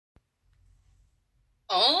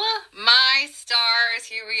Oh, my stars,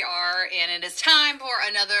 here we are, and it is time for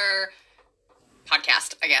another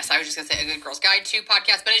podcast, I guess. I was just going to say A Good Girl's Guide to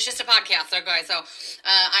podcast, but it's just a podcast, okay? So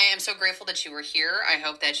I am so grateful that you were here. I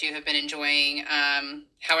hope that you have been enjoying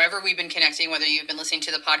however we've been connecting, whether you've been listening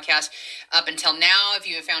to the podcast up until now, if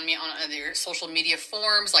you have found me on other social media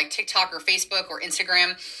forms like TikTok or Facebook or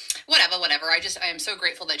Instagram, whatever. I am so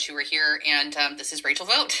grateful that you were here, and this is Rachel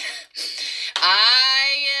Vote.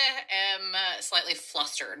 I am slightly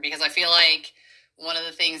flustered because I feel like one of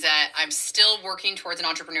the things that I'm still working towards in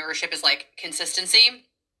entrepreneurship is like consistency.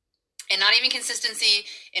 And not even consistency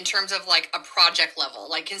in terms of like a project level,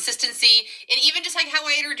 like consistency and even just like how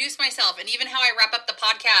I introduce myself and even how I wrap up the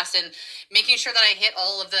podcast and making sure that I hit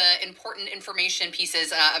all of the important information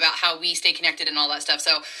pieces about how we stay connected and all that stuff.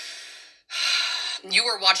 So you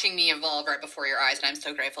were watching me evolve right before your eyes, and I'm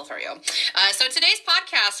so grateful for you. So today's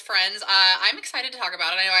podcast, friends, I'm excited to talk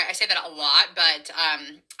about it. I know I say that a lot, but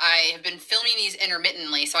I have been filming these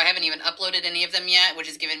intermittently, so I haven't even uploaded any of them yet, which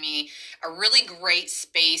has given me a really great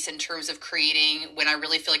space in terms of creating when I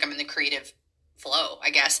really feel like I'm in the creative flow,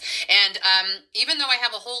 I guess. And even though I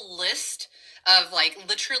have a whole list of like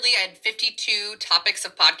literally I had 52 topics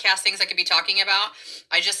of podcast things I could be talking about,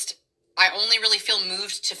 I only really feel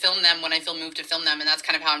moved to film them when I feel moved to film them, and that's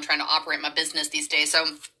kind of how I'm trying to operate my business these days. So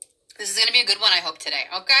this is going to be a good one, I hope, today,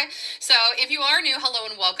 okay? So if you are new, hello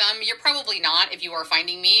and welcome. You're probably not if you are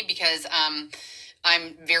finding me because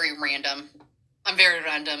I'm very random.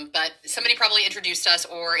 But somebody probably introduced us,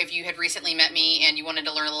 or if you had recently met me and you wanted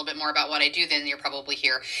to learn a little bit more about what I do, then you're probably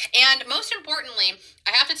here. And most importantly,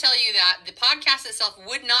 I have to tell you that the podcast itself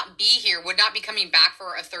would not be coming back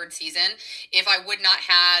for a third season if I would not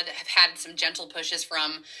have had some gentle pushes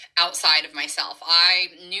from outside of myself. I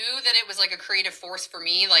knew that it was like a creative force for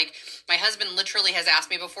me. Like my husband literally has asked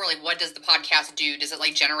me before, like, what does the podcast do? Does it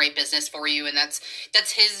like generate business for you? And that's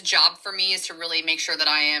his job for me, is to really make sure that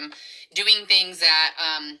I am doing things that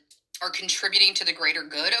are contributing to the greater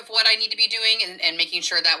good of what I need to be doing, and making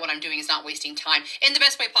sure that what I'm doing is not wasting time in the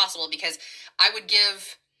best way possible, because I would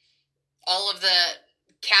give all of the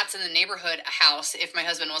cats in the neighborhood a house if my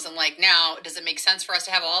husband wasn't like, now, does it make sense for us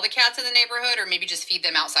to have all the cats in the neighborhood, or maybe just feed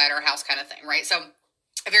them outside our house kind of thing, right? So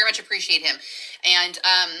I very much appreciate him. And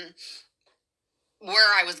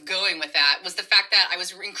where I was going with that was the fact that I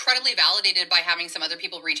was incredibly validated by having some other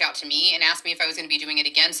people reach out to me and ask me if I was going to be doing it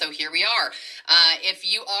again. So here we are. If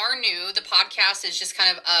you are new, the podcast is just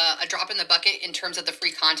kind of a drop in the bucket in terms of the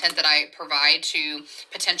free content that I provide to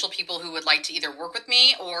potential people who would like to either work with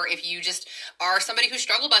me, or if you just are somebody who's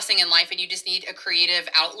struggle busing in life and you just need a creative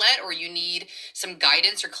outlet, or you need some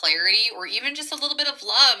guidance or clarity, or even just a little bit of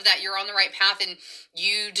love that you're on the right path and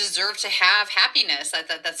you deserve to have happiness.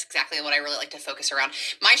 That's exactly what I really like to focus around.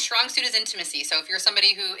 My strong suit is intimacy. So if you're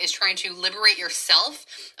somebody who is trying to liberate yourself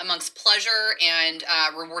amongst pleasure and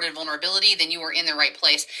rewarded vulnerability, then you are in the right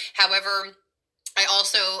place. However, I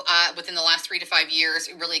also, within the last 3 to 5 years,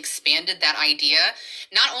 really expanded that idea.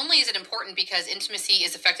 Not only is it important because intimacy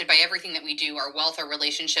is affected by everything that we do, our wealth, our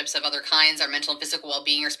relationships of other kinds, our mental and physical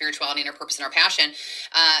well-being, our spirituality, and our purpose and our passion.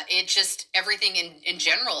 It just, everything in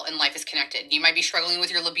general in life is connected. You might be struggling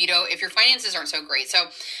with your libido if your finances aren't so great. So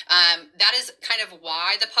that is kind of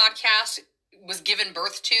why the podcast was given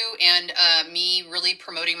birth to, and me really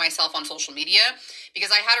promoting myself on social media,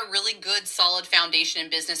 because I had a really good, solid foundation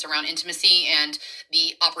in business around intimacy and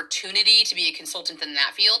the opportunity to be a consultant in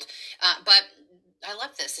that field. But I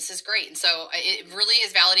love this. This is great. And so it really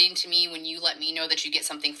is validating to me when you let me know that you get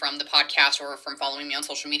something from the podcast or from following me on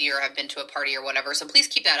social media or have been to a party or whatever. So please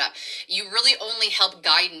keep that up. You really only help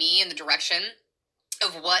guide me in the direction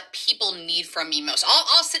of what people need from me most.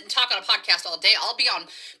 I'll sit and talk on a podcast all day. I'll be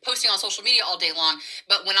posting on social media all day long.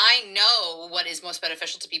 But when I know what is most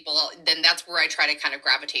beneficial to people, then that's where I try to kind of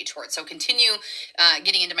gravitate towards. So continue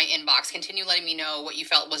getting into my inbox. Continue letting me know what you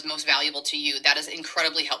felt was most valuable to you. That is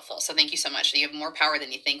incredibly helpful. So thank you so much. You have more power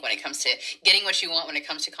than you think when it comes to getting what you want when it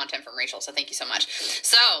comes to content from Rachel. So thank you so much.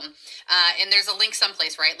 So, and there's a link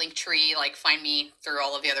someplace, right? Linktree, like find me through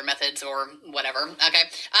all of the other methods or whatever. Okay.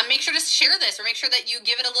 Make sure to share this, or make sure that you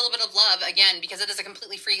give it a little bit of love, again, because it is a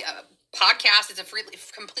completely free podcast. It's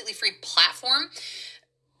a completely free platform.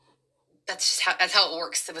 That's how it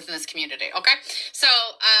works within this community. Okay. So,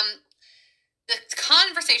 the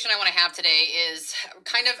conversation I want to have today is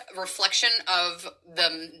kind of a reflection of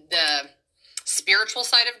the spiritual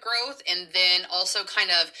side of growth, and then also kind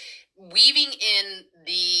of weaving in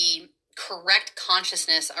the correct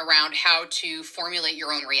consciousness around how to formulate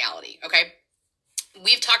your own reality. Okay.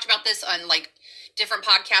 We've talked about this on like different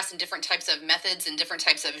podcasts and different types of methods and different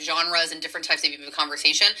types of genres and different types of even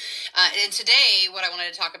conversation. And today, what I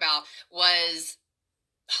wanted to talk about was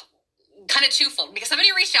kind of twofold, because somebody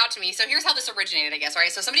reached out to me. So here's how this originated, I guess, right?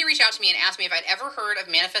 So somebody reached out to me and asked me if I'd ever heard of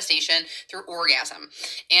manifestation through orgasm.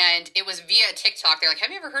 And it was via TikTok. They're like, have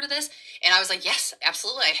you ever heard of this? And I was like, yes,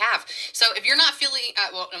 absolutely, I have. So if you're not feeling,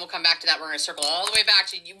 well, and we'll come back to that. We're going to circle all the way back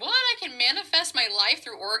to, what, I can manifest my life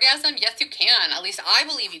through orgasm? Yes, you can. At least I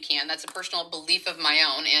believe you can. That's a personal belief of my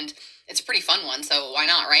own. And it's a pretty fun one, so why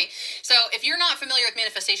not, right? So if you're not familiar with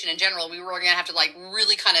manifestation in general, we were going to have to like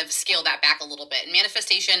really kind of scale that back a little bit. And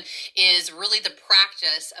manifestation is really the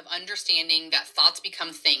practice of understanding that thoughts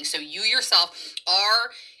become things. So you yourself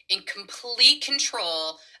are in complete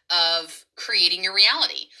control of creating your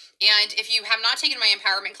reality. And if you have not taken my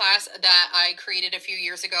empowerment class that I created a few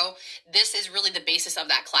years ago, this is really the basis of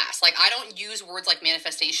that class. Like, I don't use words like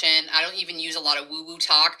manifestation. I don't even use a lot of woo-woo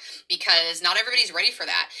talk because not everybody's ready for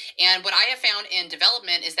that. And what I have found in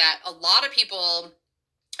development is that a lot of people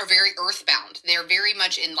are very earthbound. They're very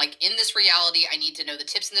much in this reality. I need to know the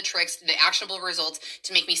tips and the tricks, the actionable results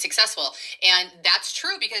to make me successful. And that's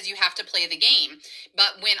true because you have to play the game.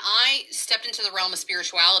 But when I stepped into the realm of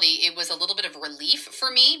spirituality, it was a little bit of relief for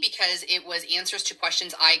me because it was answers to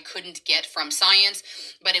questions I couldn't get from science,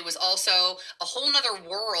 but it was also a whole nother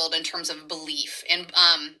world in terms of belief. And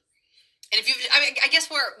if I guess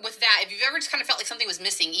with that, if you've ever just kind of felt like something was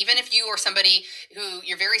missing, even if you are somebody who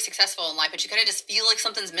you're very successful in life, but you kind of just feel like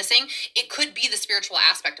something's missing, it could be the spiritual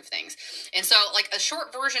aspect of things. And so like a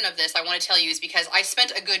short version of this I want to tell you is because I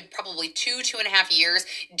spent a good probably 2.5 years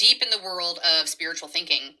deep in the world of spiritual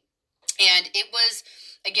thinking. And it was,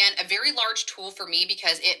 again, a very large tool for me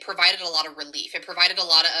because it provided a lot of relief. It provided a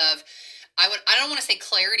lot of, I don't want to say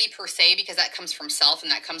clarity per se, because that comes from self and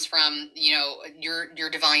that comes from, your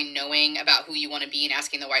divine knowing about who you want to be and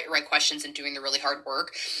asking the right questions and doing the really hard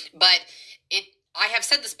work. But I have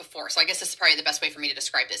said this before, so I guess this is probably the best way for me to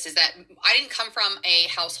describe this, is that I didn't come from a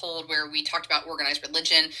household where we talked about organized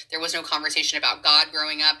religion. There was no conversation about God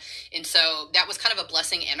growing up. And so that was kind of a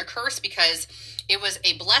blessing and a curse, because it was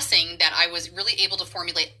a blessing that I was really able to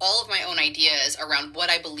formulate all of my own ideas around what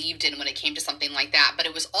I believed in when it came to something like that. But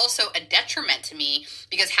it was also a detriment to me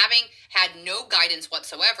because having had no guidance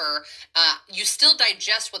whatsoever, you still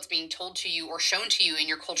digest what's being told to you or shown to you in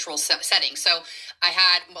your cultural setting. So I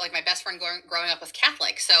had like my best friend growing up was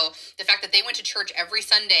Catholic. So the fact that they went to church every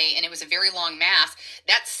Sunday and it was a very long mass,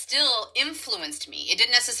 that still influenced me. It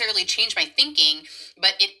didn't necessarily change my thinking,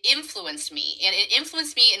 but it influenced me. And it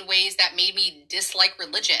influenced me in ways that made me dislike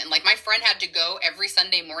religion. Like my friend had to go every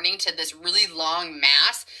Sunday morning to this really long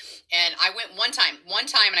mass. And I went one time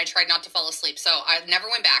and I tried not to fall asleep. So I never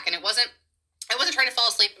went back. And I wasn't trying to fall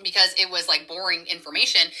asleep because it was like boring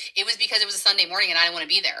information. It was because it was a Sunday morning and I didn't want to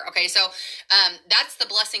be there. Okay. So, that's the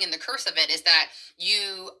blessing and the curse of it, is that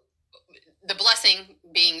the blessing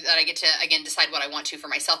being that I get to, again, decide what I want to for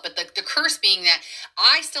myself. But the curse being that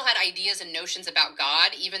I still had ideas and notions about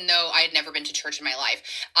God, even though I had never been to church in my life.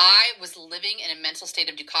 I was living in a mental state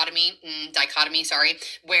of dichotomy,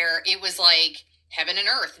 where it was like, heaven and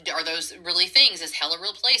earth, are those really things? Is hell a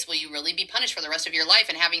real place? Will you really be punished for the rest of your life?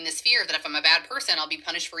 And having this fear that if I'm a bad person, I'll be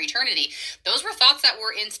punished for eternity. Those were thoughts that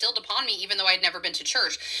were instilled upon me, even though I'd never been to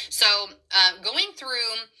church. So going through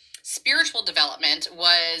spiritual development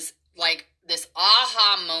was like this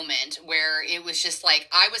aha moment where it was just like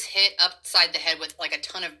I was hit upside the head with like a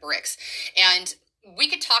ton of bricks. And we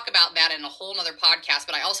could talk about that in a whole nother podcast,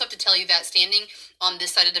 but I also have to tell you that standing on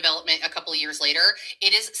this side of development a couple of years later,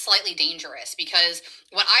 it is slightly dangerous, because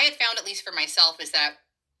what I had found, at least for myself, is that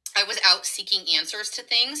I was out seeking answers to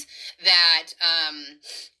things that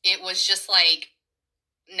it was just like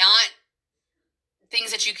not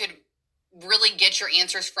things that you could really get your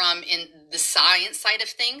answers from in the science side of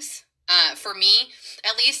things. For me,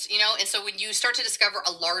 at least, and so when you start to discover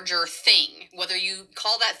a larger thing, whether you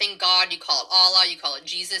call that thing God, you call it Allah, you call it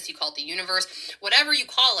Jesus, you call it the universe, whatever you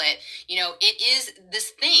call it, it is this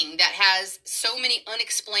thing that has so many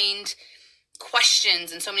unexplained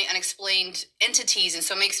questions and so many unexplained entities and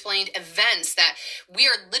so many explained events that we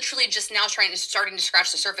are literally just now starting to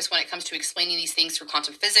scratch the surface when it comes to explaining these things through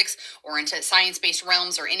quantum physics or into science-based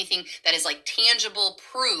realms or anything that is like tangible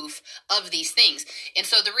proof of these things. And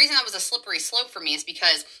so the reason that was a slippery slope for me is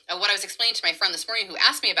because what I was explaining to my friend this morning who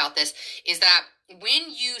asked me about this is that when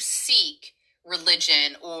you seek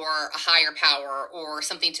religion or a higher power or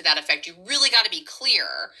something to that effect, you really got to be clear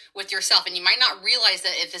with yourself. And you might not realize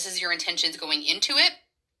that if this is your intentions going into it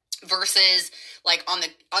versus like on the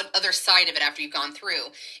other side of it after you've gone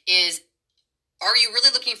through, is are you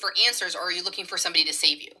really looking for answers or are you looking for somebody to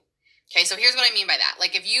save you? Okay, so here's what I mean by that.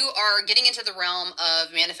 Like, if you are getting into the realm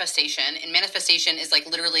of manifestation, and manifestation is like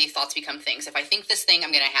literally thoughts become things. If I think this thing,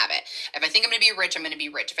 I'm going to have it. If I think I'm going to be rich, I'm going to be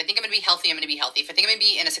rich. If I think I'm going to be healthy, I'm going to be healthy. If I think I'm going to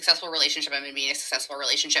be in a successful relationship, I'm going to be in a successful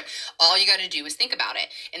relationship. All you got to do is think about it.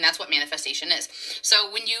 And that's what manifestation is.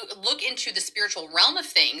 So when you look into the spiritual realm of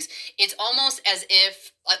things, it's almost as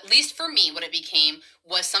if, at least for me, what it became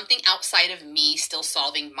was something outside of me still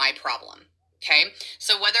solving my problem. Okay,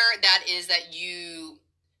 so whether that is that you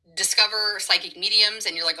discover psychic mediums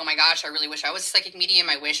and you're like, oh my gosh, I really wish I was a psychic medium.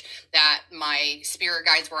 I wish that my spirit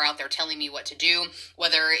guides were out there telling me what to do.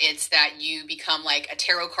 Whether it's that you become like a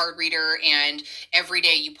tarot card reader and every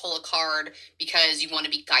day you pull a card because you want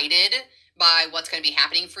to be guided by what's going to be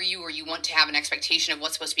happening for you, or you want to have an expectation of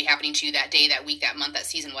what's supposed to be happening to you that day, that week, that month, that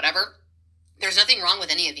season, whatever. There's nothing wrong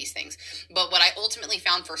with any of these things. But what I ultimately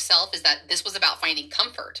found for self is that this was about finding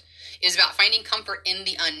comfort. It was about finding comfort in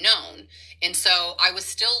the unknown. And so I was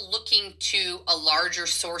still looking to a larger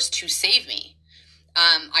source to save me.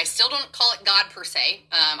 I still don't call it God per se.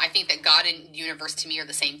 I think that God and universe to me are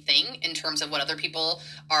the same thing in terms of what other people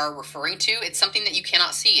are referring to. It's something that you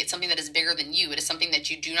cannot see. It's something that is bigger than you. It is something that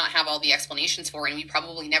you do not have all the explanations for, and we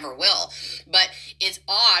probably never will. But it's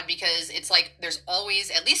odd because it's like there's always,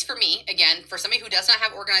 at least for me, again, for somebody who does not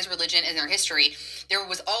have organized religion in their history, there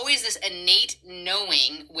was always this innate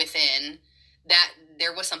knowing within that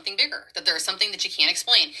there was something bigger, that there is something that you can't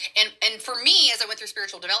explain. And for me, as I went through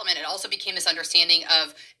spiritual development, it also became this understanding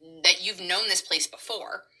of that you've known this place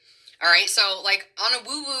before. All right. So like on a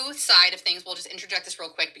woo-woo side of things, we'll just interject this real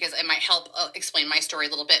quick because it might help explain my story a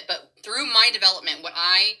little bit. But through my development, what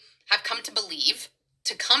I have come to believe,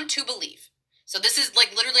 so this is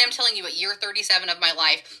like literally, I'm telling you, at year 37 of my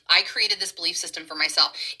life, I created this belief system for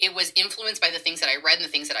myself. It was influenced by the things that I read and the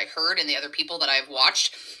things that I heard and the other people that I've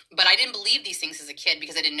watched. But I didn't believe these things as a kid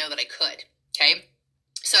because I didn't know that I could. Okay.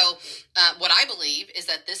 So what I believe is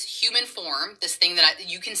that this human form, this thing that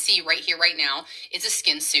you can see right here, right now, is a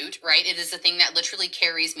skin suit, right? It is the thing that literally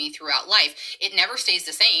carries me throughout life. It never stays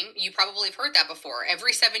the same. You probably have heard that before.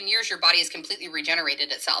 Every 7 years, your body has completely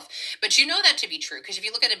regenerated itself. But you know that to be true because if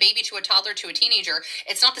you look at a baby to a toddler to a teenager,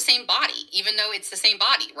 it's not the same body, even though it's the same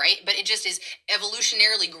body, right? But it just is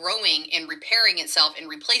evolutionarily growing and repairing itself and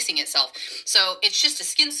replacing itself. So it's just a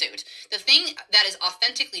skin suit. The thing that is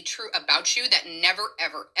authentically true about you that never,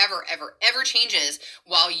 ever changes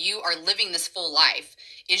while you are living this full life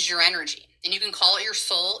is your energy. And you can call it your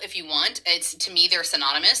soul if you want. It's, to me, they're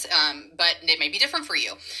synonymous, but it may be different for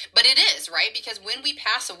you. But it is, right? Because when we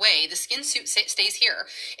pass away, the skin suit stays here.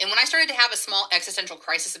 And when I started to have a small existential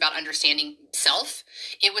crisis about understanding self,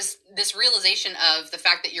 it was this realization of the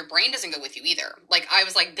fact that your brain doesn't go with you either. Like, I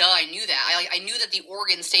was like, duh, I knew that. I knew that the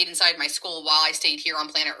organ stayed inside my skull while I stayed here on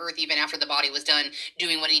planet Earth, even after the body was done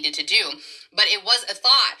doing what it needed to do. But it was a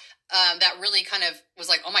thought that really kind of was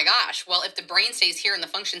like, oh my gosh, well, if the brain stays here and the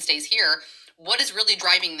function stays here, what is really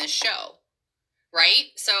driving this show, right?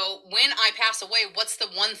 So when I pass away, what's the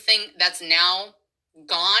one thing that's now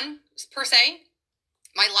gone, per se?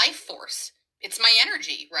 My life force. It's my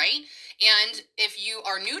energy, right? And if you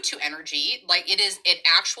are new to energy, like, it is an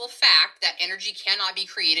actual fact that energy cannot be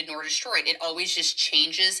created nor destroyed. It always just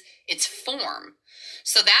changes its form.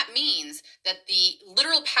 So that means that the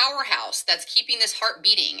literal powerhouse that's keeping this heart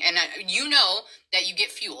beating, and you know that you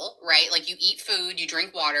get fuel, right? Like, you eat food, you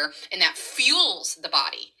drink water, and that fuels the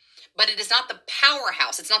body. But it is not the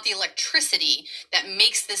powerhouse. It's not the electricity that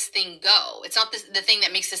makes this thing go. It's not the thing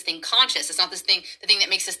that makes this thing conscious. It's not the thing that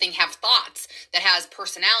makes this thing have thoughts, that has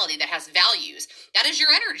personality, that has values. That is your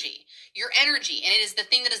energy. Your energy. And it is the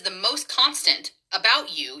thing that is the most constant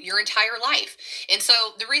about you your entire life. And so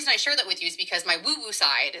the reason I share that with you is because my woo-woo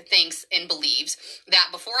side thinks and believes that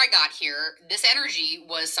before I got here, this energy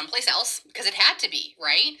was someplace else because it had to be,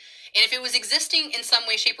 right? And if it was existing in some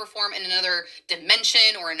way, shape, or form in another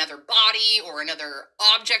dimension or another body or another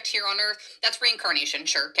object here on Earth, that's reincarnation,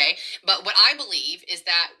 sure, okay? But what I believe is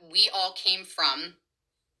that we all came from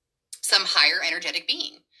some higher energetic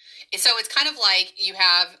being. So it's kind of like you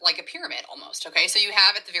have like a pyramid almost, okay? So you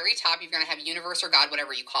have at the very top, you're going to have universe or God,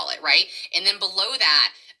 whatever you call it, right? And then below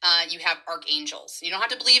that, you have archangels. You don't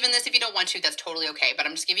have to believe in this if you don't want to. That's totally okay. But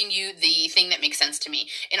I'm just giving you the thing that makes sense to me.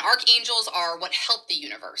 And archangels are what help the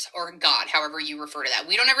universe, or God, however you refer to that.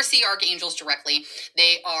 We don't ever see archangels directly.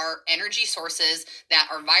 They are energy sources that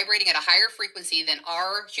are vibrating at a higher frequency than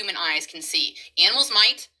our human eyes can see. Animals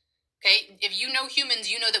might. Okay, if you know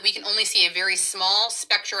humans, you know that we can only see a very small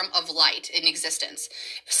spectrum of light in existence.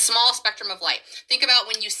 Small spectrum of light. Think about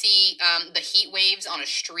when you see the heat waves on a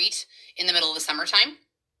street in the middle of the summertime.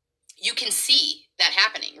 You can see that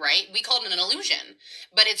happening, right? We call it an illusion,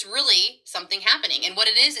 but it's really something happening. And what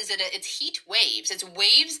it is that it's heat waves. It's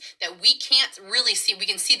waves that we can't really see. We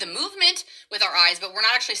can see the movement with our eyes, but we're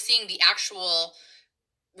not actually seeing the actual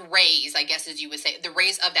rays, I guess, as you would say, the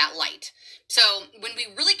rays of that light. So when we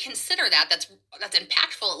really consider that, that's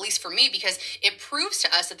impactful, at least for me, because it proves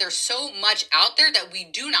to us that there's so much out there that we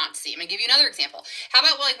do not see. I'm gonna give you another example. How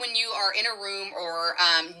about like when you are in a room or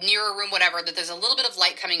near a room, whatever, that there's a little bit of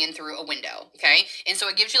light coming in through a window, okay? And so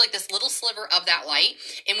it gives you like this little sliver of that light,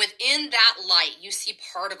 and within that light, you see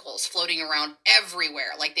particles floating around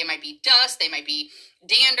everywhere. Like they might be dust, they might be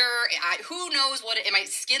dander, who knows what it might,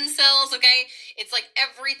 skin cells, okay? It's like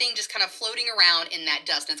everything just kind of floating around in that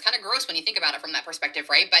dust. And it's kind of gross when you think about it from that perspective,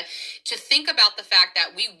 right? But to think about the fact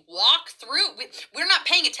that we walk through, we're not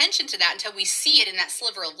paying attention to that until we see it in that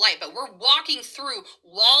sliver of light, but we're walking through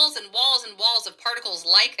walls and walls and walls of particles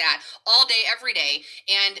like that all day, every day.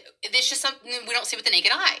 And it's just something we don't see with the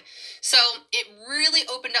naked eye. So it really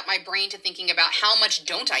opened up my brain to thinking about how much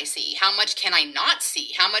don't I see? How much can I not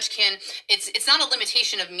see? How much can, it's not a limitation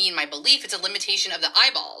of me and my belief, it's a limitation of the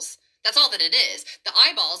eyeballs. That's all that it is. The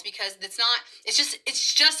eyeballs, because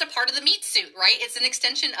it's just a part of the meat suit, right? It's an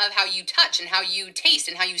extension of how you touch and how you taste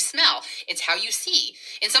and how you smell. It's how you see.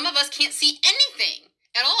 And some of us can't see anything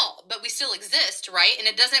at all, but we still exist, right? And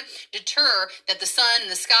it doesn't deter that the sun and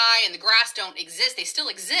the sky and the grass don't exist. They still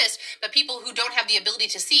exist, but people who don't have the ability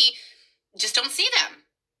to see just don't see them,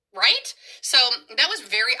 right? So that was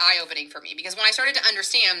very eye-opening for me, because when I started to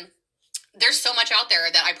understand there's so much out there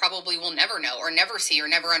that I probably will never know or never see or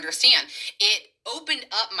never understand, it opened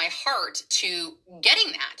up my heart to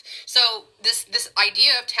getting that. So this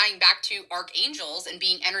idea of tying back to archangels and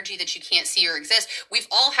being energy that you can't see or exist, we've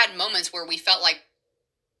all had moments where we felt like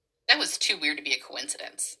that was too weird to be a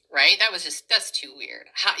coincidence, right? That's too weird.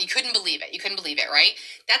 You couldn't believe it. You couldn't believe it, right?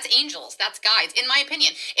 That's angels. That's guides, in my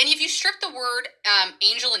opinion. And if you strip the word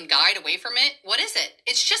angel and guide away from it, what is it?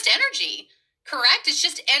 It's just energy. Correct? It's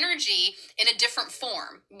just energy in a different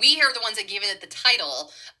form. We are the ones that give it the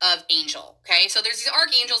title of angel, okay? So there's these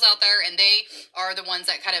archangels out there, and they are the ones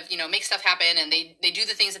that kind of, make stuff happen, and they do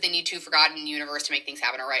the things that they need to for God and the universe to make things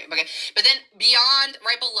happen, all right? Okay. But then beyond,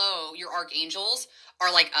 right below your archangels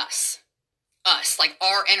are like us, like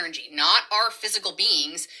our energy, not our physical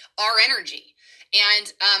beings, our energy.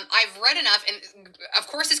 And I've read enough, and of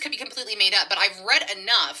course this could be completely made up, but I've read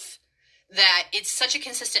enough that it's such a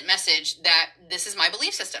consistent message that this is my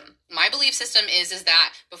belief system. My belief system is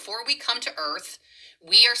that before we come to Earth,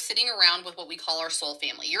 we are sitting around with what we call our soul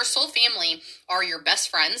family. Your soul family are your best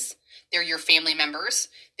friends. They're your family members.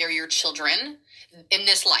 They're your children. In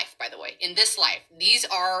this life, by the way, in this life, these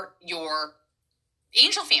are your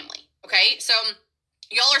angel family, okay? So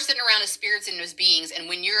y'all are sitting around as spirits and as beings, and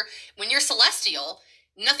when you're celestial,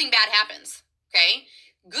 nothing bad happens, okay?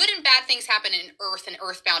 Good and bad things happen in Earth and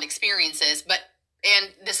earthbound experiences,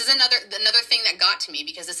 and this is another thing that got to me,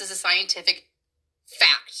 because this is a scientific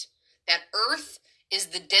fact, that Earth is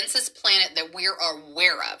the densest planet that we're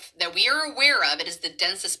aware of. It is the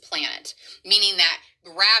densest planet, meaning that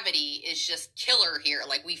gravity is just killer here.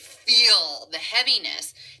 Like, we feel the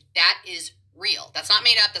heaviness. That is real. That's not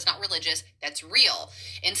made up. That's not religious. That's real.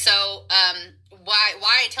 And so why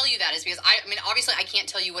I tell you that is because obviously I can't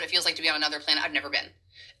tell you what it feels like to be on another planet. I've never been.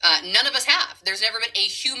 None of us have. There's never been a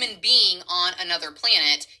human being on another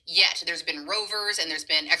planet yet. There's been rovers and there's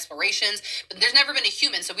been explorations, but there's never been a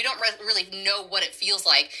human, so we don't really know what it feels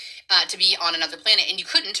like to be on another planet. And you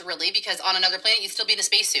couldn't really, because on another planet, you'd still be in a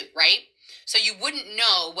spacesuit, right? So you wouldn't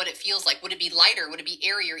know what it feels like. Would it be lighter? Would it be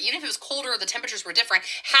airier? Even if it was colder or the temperatures were different,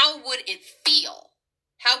 how would it feel?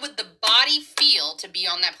 How would the body feel to be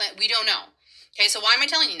on that planet? We don't know. Okay, so why am I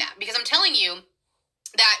telling you that? Because I'm telling you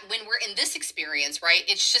that when we're in this experience, right,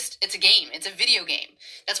 it's a game. It's a video game.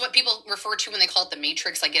 That's what people refer to when they call it the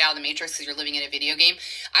Matrix, like get out of the Matrix because you're living in a video game.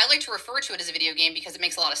 I like to refer to it as a video game because it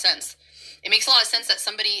makes a lot of sense. It makes a lot of sense that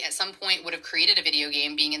somebody at some point would have created a video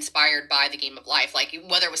game being inspired by the game of life. Like,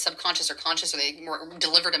 whether it was subconscious or conscious, or they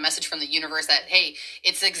delivered a message from the universe that, hey,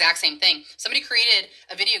 it's the exact same thing. Somebody created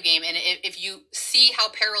a video game, and if you see how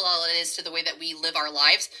parallel it is to the way that we live our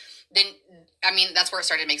lives, then, that's where it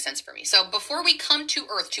started to make sense for me. So before we come to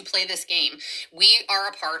Earth to play this game, we are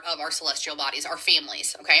a part of our celestial bodies, our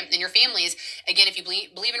families, okay? And your families, again, if you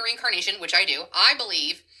believe in reincarnation, which I do, I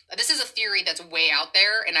believe, this is a theory that's way out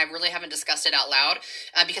there, and I really haven't discussed it out loud,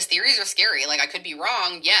 because theories are scary. Like, I could be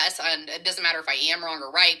wrong, yes, and it doesn't matter if I am wrong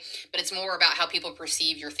or right, but it's more about how people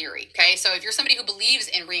perceive your theory, okay? So if you're somebody who believes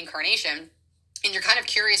in reincarnation, and you're kind of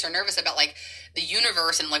curious or nervous about, like, the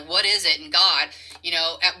universe and, like, what is it and God,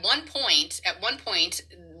 at one point,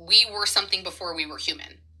 we were something before we were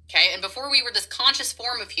human, Okay, and before we were this conscious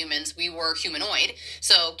form of humans, we were humanoid,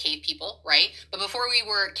 so cave people, right? But before we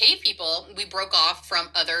were cave people, we broke off from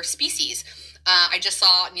other species. I just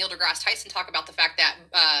saw Neil deGrasse Tyson talk about the fact that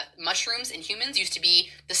mushrooms and humans used to be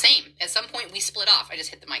the same. At some point, we split off. I just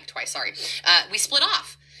hit the mic twice, sorry. We split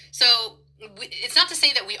off. So it's not to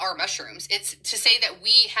say that we are mushrooms. It's to say that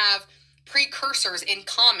we have precursors in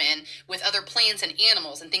common with other plants and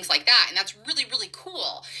animals and things like that. And that's really, really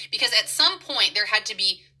cool, because at some point there had to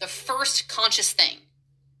be the first conscious thing,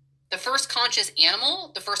 the first conscious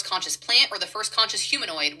animal, the first conscious plant, or the first conscious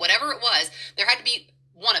humanoid, whatever it was. There had to be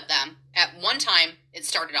one of them at one time. It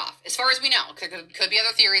started off, as far as we know. Could be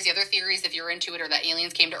other theories. The other theories, if you're into it, are that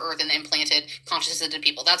aliens came to Earth and implanted consciousness into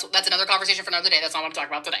people. That's another conversation for another day. That's not what I'm talking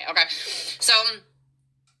about today. Okay, so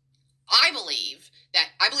I believe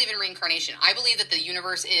in reincarnation. I believe that the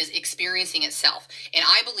universe is experiencing itself. And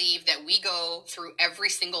I believe that we go through every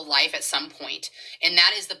single life at some point. And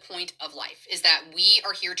that is the point of life, is that we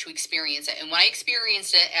are here to experience it. And when I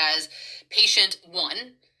experienced it as patient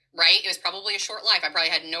one, right, it was probably a short life. I probably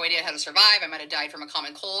had no idea how to survive. I might have died from a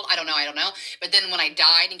common cold. I don't know. But then when I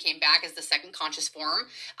died and came back as the second conscious form,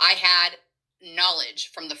 I had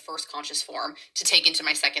knowledge from the first conscious form to take into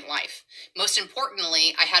my second life. Most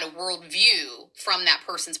importantly, I had a world view from that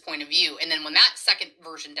person's point of view. And then when that second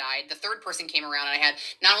version died, the third person came around, and I had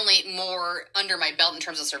not only more under my belt in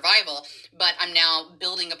terms of survival, but I'm now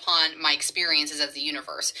building upon my experiences as the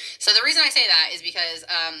universe. So the reason I say that is because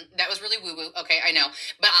that was really woo-woo. Okay, I know.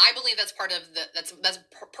 But I believe that's part of that's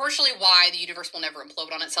partially why the universe will never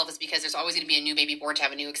implode on itself, is because there's always going to be a new baby born to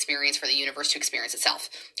have a new experience for the universe to experience itself.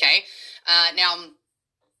 Okay? Now, and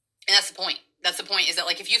that's the point. That's the point, is that,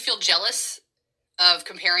 like, if you feel jealous of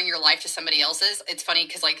comparing your life to somebody else's, it's funny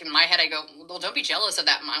because, like, in my head I go, well, don't be jealous of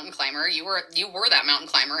that mountain climber. You were that mountain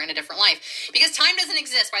climber in a different life. Because time doesn't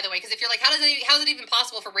exist, by the way. Because if you're like, how is it even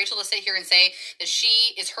possible for Rachel to sit here and say that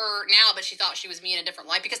she is her now, but she thought she was me in a different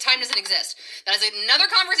life? Because time doesn't exist. That is another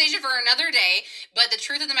conversation for another day. But the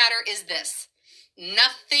truth of the matter is this: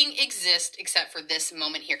 nothing exists except for this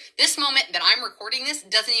moment here. This moment that I'm recording this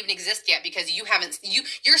doesn't even exist yet, because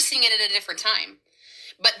you're seeing it at a different time.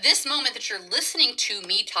 But this moment that you're listening to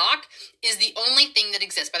me talk is the only thing that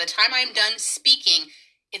exists. By the time I'm done speaking,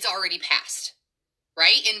 it's already passed,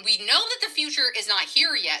 right? And we know that the future is not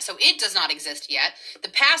here yet, so it does not exist yet. The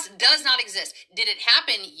past does not exist. Did it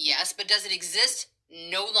happen? Yes, but does it exist?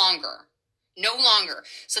 No longer. No longer.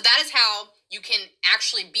 So that is how you can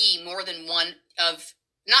actually be more than one of,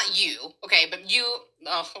 not you, okay, but you,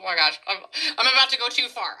 oh my gosh, I'm about to go too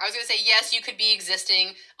far. I was going to say, yes, you could be existing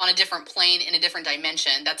on a different plane in a different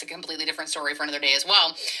dimension. That's a completely different story for another day as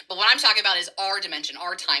well. But what I'm talking about is our dimension,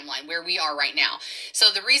 our timeline, where we are right now.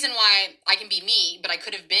 So the reason why I can be me, but I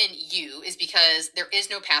could have been you, is because there is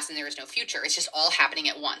no past and there is no future. It's just all happening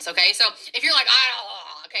at once, okay? So if you're like,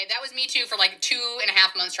 okay, that was me too for like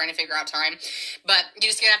 2.5 months trying to figure out time. But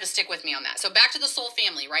you're just going to have to stick with me on that. So back to the soul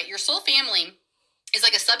family, right? Your soul family is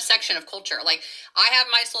like a subsection of culture. Like, I have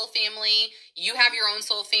my soul family, you have your own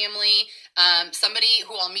soul family. Somebody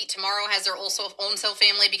who I'll meet tomorrow has their own soul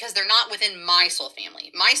family, because they're not within my soul family.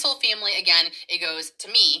 My soul family, again, it goes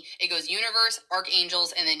universe,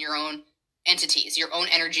 archangels, and then your own entities, your own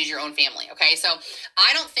energies, your own family. Okay, so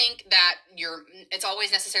I don't think that it's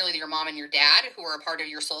always necessarily your mom and your dad who are a part of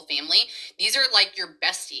your soul family. These are like your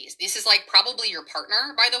besties. This is like probably your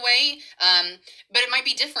partner, by the way, but it might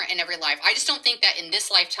be different in every life. I just don't think that in this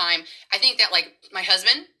lifetime. I think that, like, my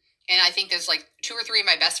husband, and I think there's like 2 or 3 of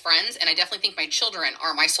my best friends, and I definitely think my children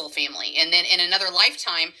are my soul family. And then in another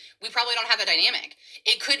lifetime, we probably don't have that dynamic.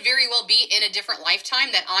 It could very well be in a different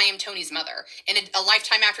lifetime that I am Tony's mother. In a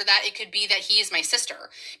lifetime after that, it could be that he is my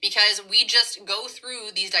sister, because we just go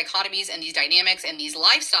through these dichotomies and these dynamics and these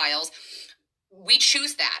lifestyles. We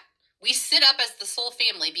choose that. We sit up as the soul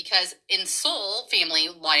family, because in soul family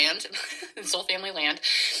land,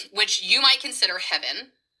 which you might consider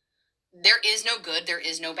heaven, there is no good, there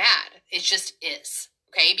is no bad. It just is,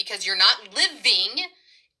 okay? Because you're not living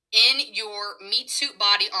in your meat suit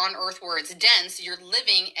body on earth where it's dense. You're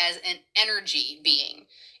living as an energy being.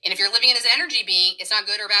 And if you're living as an energy being, it's not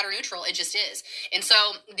good or bad or neutral. It just is. And so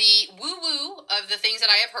the woo-woo of the things that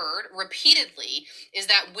I have heard repeatedly is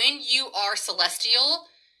that when you are celestial,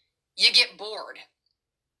 you get bored.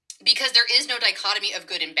 Because there is no dichotomy of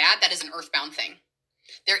good and bad. That is an earthbound thing.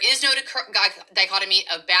 There is no dichotomy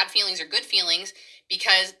of bad feelings or good feelings,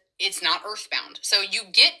 because it's not earthbound. So you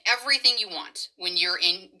get everything you want when you're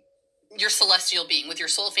in your celestial being with your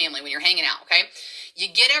soul family, when you're hanging out, okay? You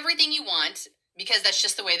get everything you want because that's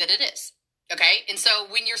just the way that it is, Okay, and so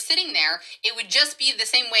when you're sitting there, it would just be the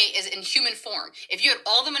same way as in human form. If you had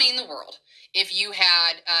all the money in the world, if you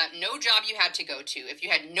had no job you had to go to, if you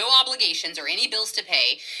had no obligations or any bills to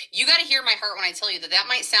pay, you got to hear my heart when I tell you that that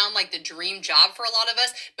might sound like the dream job for a lot of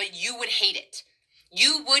us, but you would hate it.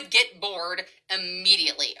 You would get bored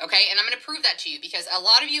immediately, okay? And I'm going to prove that to you because a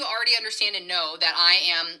lot of you already understand and know that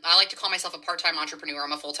I like to call myself a part-time entrepreneur.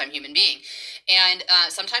 I'm a full-time human being. And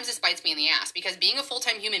sometimes this bites me in the ass because being a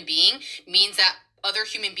full-time human being means that other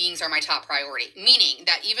human beings are my top priority, meaning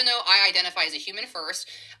that even though I identify as a human first,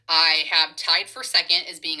 I have tied for second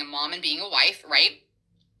as being a mom and being a wife, right?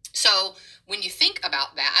 So when you think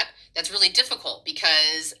about that, that's really difficult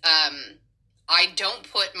because I don't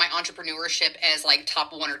put my entrepreneurship as like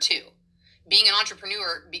top 1 or 2. Being an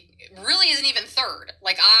entrepreneur really isn't even third.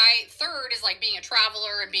 Like third is like being a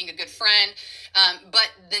traveler and being a good friend. But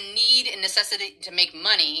the need and necessity to make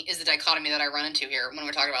money is the dichotomy that I run into here when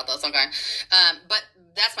we're talking about this. Okay. But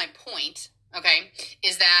that's my point. Okay.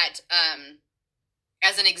 Is that,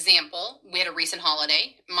 as an example, we had a recent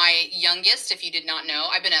holiday. My youngest, if you did not know,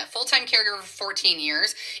 I've been a full-time caregiver for 14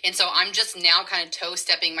 years. And so I'm just now kind of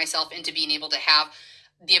toe-stepping myself into being able to have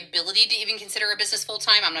the ability to even consider a business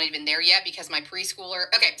full-time. I'm not even there yet because my preschooler.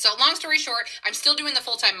 Okay, so long story short, I'm still doing the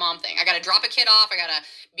full-time mom thing. I got to drop a kid off. I got to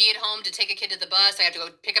be at home to take a kid to the bus. I have to go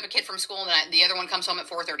pick up a kid from school, and then the other one comes home at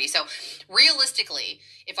 4:30. So realistically,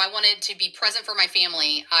 if I wanted to be present for my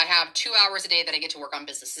family, I have 2 hours a day that I get to work on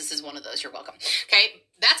business. This is one of those. You're welcome. Okay,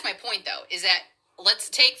 that's my point, though, is that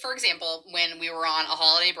let's take, for example, when we were on a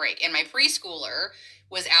holiday break, and my preschooler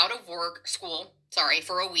was out of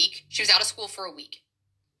for a week. She was out of school for a week.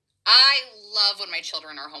 I love when my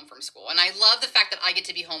children are home from school, and I love the fact that I get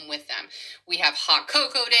to be home with them. We have hot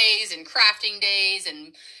cocoa days and crafting days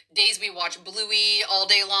and days we watch Bluey all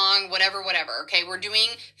day long, whatever, okay? We're doing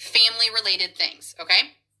family-related things,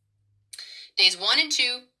 okay? Days 1 and 2,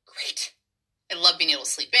 great. I love being able to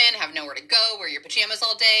sleep in, have nowhere to go, wear your pajamas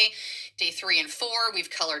all day. Day 3 and 4,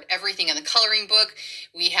 we've colored everything in the coloring book.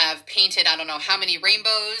 We have painted I don't know how many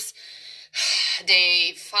rainbows.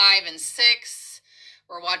 Day 5 and 6,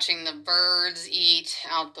 we're watching the birds eat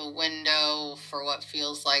out the window for what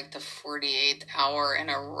feels like the 48th hour in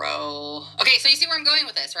a row. Okay, so you see where I'm going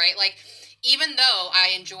with this, right? Like, even though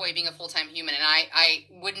I enjoy being a full-time human and I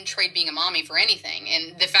wouldn't trade being a mommy for anything,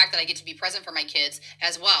 and the fact that I get to be present for my kids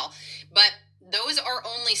as well, but those are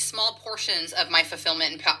only small portions of my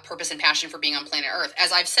fulfillment and purpose and passion for being on planet Earth.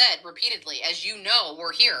 As I've said repeatedly, as you know,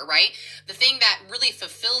 we're here, right? The thing that really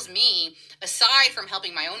fulfills me, aside from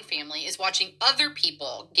helping my own family, is watching other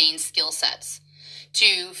people gain skill sets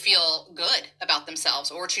to feel good about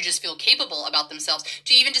themselves or to just feel capable about themselves,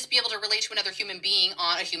 to even just be able to relate to another human being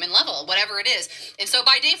on a human level, whatever it is. And so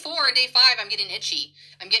by day 4 and day 5, I'm getting itchy.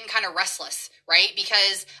 I'm getting kind of restless, right?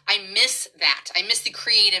 Because I miss that. I miss the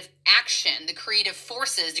creative action, the creative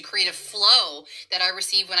forces, the creative flow that I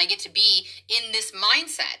receive when I get to be in this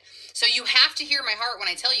mindset. So you have to hear my heart when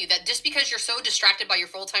I tell you that just because you're so distracted by your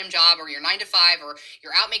full-time job or your 9 to 5 or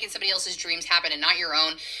you're out making somebody else's dreams happen and not your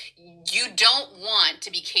own, you don't want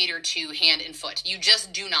to be catered to hand and foot. You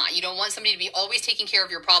just do not. You don't want somebody to be always taking care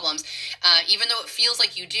of your problems, even though it feels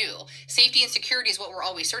like you do. Safety and security is what we're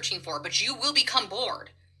always searching for, but you will become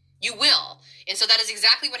bored. You will. And so that is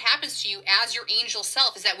exactly what happens to you as your angel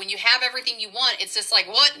self, is that when you have everything you want, it's just like,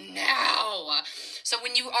 what now? So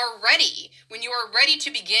when you are ready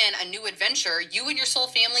to begin a new adventure, you and your soul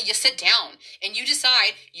family, you sit down and you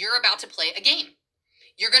decide you're about to play a game.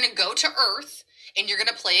 You're going to go to Earth and you're going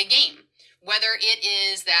to play a game. Whether it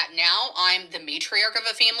is that now I'm the matriarch of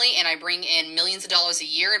a family and I bring in millions of dollars a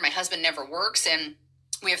year and my husband never works and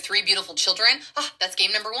we have 3 beautiful children. That's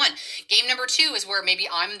game number 1. Game number 2 is where maybe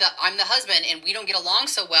I'm the husband and we don't get along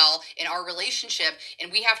so well in our relationship,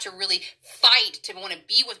 and we have to really fight to want to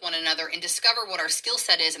be with one another and discover what our skill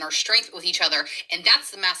set is and our strength with each other. And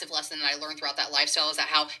that's the massive lesson that I learned throughout that lifestyle, is that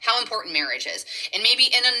how important marriage is. And maybe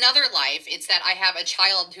in another life, it's that I have a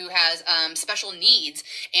child who has special needs,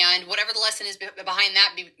 and whatever the lesson is behind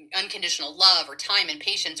that, be unconditional love or time and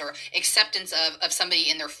patience or acceptance of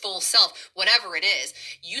somebody in their full self, whatever it is.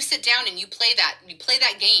 You sit down and you play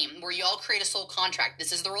that game where you all create a soul contract.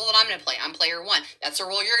 This is the role that I'm going to play. I'm player 1. That's the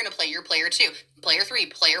role you're going to play. You're player 2, player 3,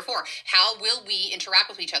 player 4. How will we interact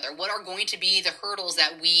with each other? What are going to be the hurdles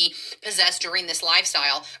that we possess during this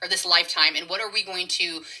lifestyle or this lifetime? And what are we going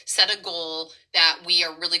to set a goal that we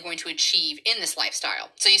are really going to achieve in this lifestyle?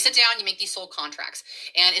 So you sit down, you make these soul contracts.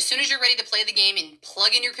 And as soon as you're ready to play the game and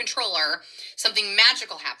plug in your controller, something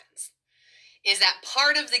magical happens. Is that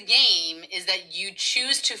part of the game is that you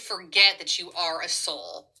choose to forget that you are a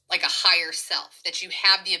soul. like a higher self, that you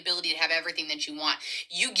have the ability to have everything that you want.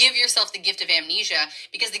 You give yourself the gift of amnesia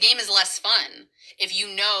because the game is less fun if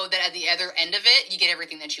you know that at the other end of it, you get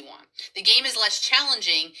everything that you want. The game is less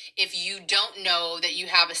challenging if you don't know that you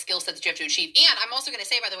have a skill set that you have to achieve. And I'm also going to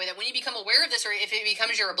say, by the way, that when you become aware of this, or if it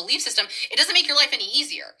becomes your belief system, it doesn't make your life any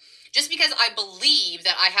easier. Just because I believe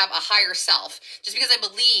that I have a higher self, just because I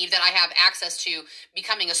believe that I have access to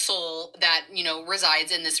becoming a soul that,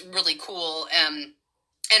 resides in this really cool,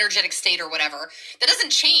 energetic state or whatever, that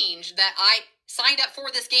doesn't change that I signed up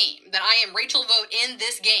for this game, that I am Rachel Vote in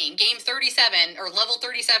this game. Game 37 or level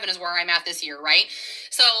 37 is where I'm at this year, right?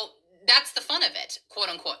 So that's the fun of it, quote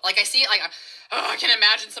unquote. Like I see it, like, I can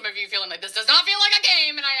imagine some of you feeling like this does not feel like a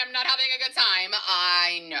game and I am not having a good time.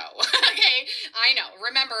 I know. Okay, I know.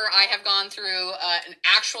 Remember, I have gone through an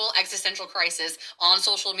actual existential crisis on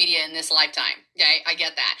social media in this lifetime. Okay, I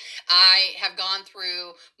get that. I have gone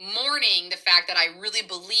through mourning the fact that I really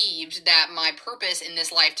believed that my purpose in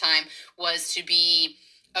this lifetime was to be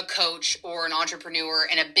a coach or an entrepreneur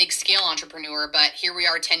and a big scale entrepreneur, but here we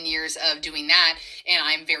are 10 years of doing that and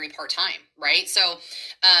I'm very part-time, right? So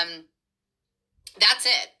that's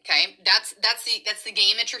it. Okay, that's the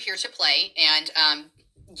game that you're here to play, and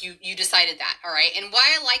you decided that. All right. And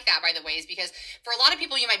why I like that, by the way, is because for a lot of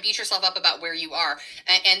people, you might beat yourself up about where you are.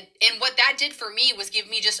 And what that did for me was give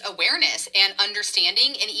me just awareness and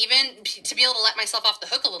understanding, and even to be able to let myself off the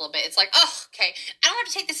hook a little bit. It's like, oh, okay, I don't have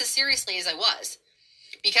to take this as seriously as I was,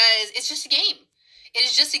 because it's just a game. It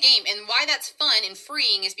is just a game. And why that's fun and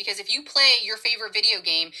freeing is because if you play your favorite video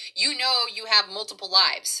game, you know you have multiple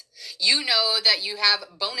lives. You know that you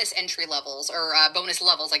have bonus entry levels, or bonus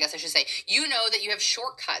levels, I guess I should say. You know that you have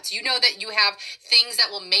shortcuts. You know that you have things that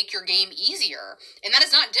will make your game easier. And that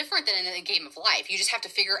is not different than in a game of life. You just have to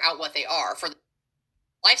figure out what they are for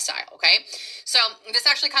lifestyle. Okay. So this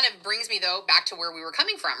actually kind of brings me though back to where we were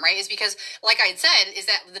coming from, right? Is because, like I had said, is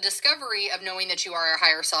that the discovery of knowing that you are a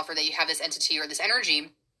higher self, or that you have this entity or this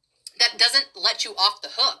energy, that doesn't let you off the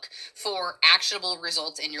hook for actionable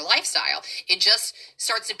results in your lifestyle. It just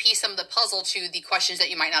starts to piece some of the puzzle to the questions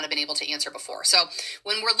that you might not have been able to answer before. So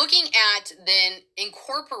when we're looking at then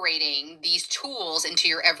incorporating these tools into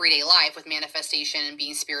your everyday life with manifestation and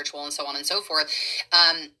being spiritual and so on and so forth,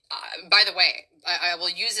 by the way, I will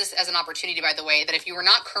use this as an opportunity, by the way, that if you are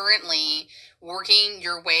not currently working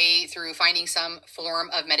your way through finding some form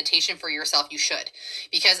of meditation for yourself, you should.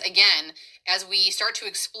 Because again, as we start to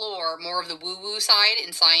explore more of the woo-woo side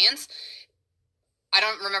in science, I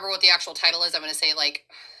don't remember what the actual title is. I'm going to say like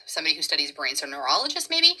somebody who studies brains, so neurologist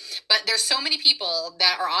maybe, but there's so many people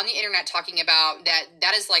that are on the internet talking about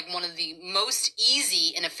that is like one of the most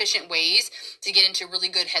easy and efficient ways to get into really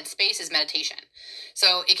good headspace is meditation.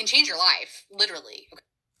 So it can change your life, literally. Okay.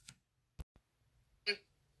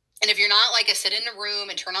 And if you're not like a sit in a room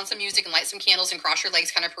and turn on some music and light some candles and cross your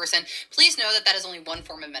legs kind of person, please know that that is only one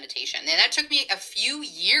form of meditation. And that took me a few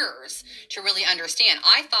years to really understand.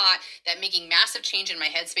 I thought that making massive change in my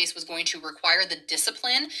headspace was going to require the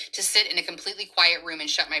discipline to sit in a completely quiet room and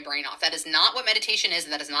shut my brain off. That is not what meditation is,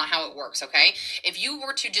 and that is not how it works, okay? If you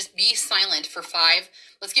were to just be silent for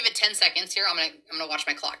let's give it 10 seconds here. I'm gonna watch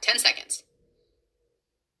my clock. 10 seconds.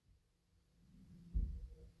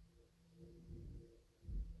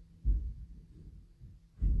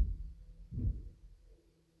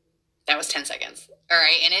 That was 10 seconds. All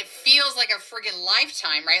right. And it feels like a friggin'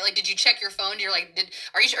 lifetime, right? Like, did you check your phone? You're like,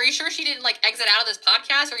 are you sure she didn't like exit out of this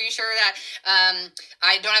podcast? Are you sure that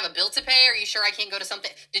I don't have a bill to pay? Are you sure I can't go to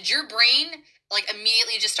something? Did your brain like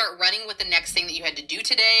immediately just start running with the next thing that you had to do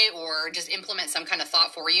today, or just implement some kind of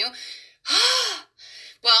thought for you?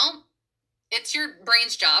 Well, it's your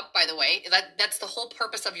brain's job, by the way. That's the whole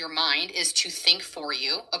purpose of your mind, is to think for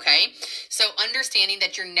you, okay? So understanding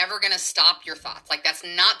that you're never going to stop your thoughts. Like, that's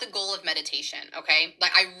not the goal of meditation, okay?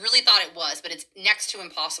 Like, I really thought it was, but it's next to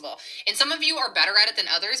impossible. And some of you are better at it than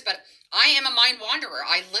others, but I am a mind wanderer.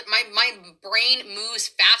 My brain moves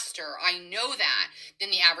faster, I know that,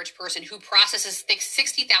 than the average person who processes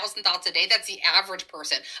 60,000 thoughts a day. That's the average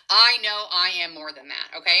person. I know I am more than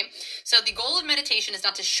that, okay? So the goal of meditation is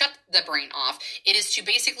not to shut the brain off. It is to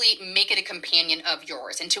basically make it a companion of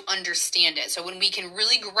yours and to understand it. So when we can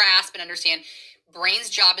really grasp and understand brain's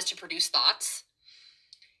job is to produce thoughts,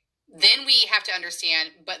 then we have to understand,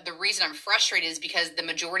 but the reason I'm frustrated is because the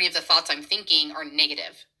majority of the thoughts I'm thinking are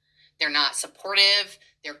negative. They're not supportive.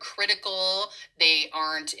 They're critical. They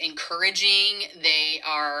aren't encouraging. They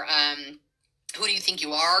are, who do you think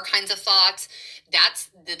you are kinds of thoughts. That's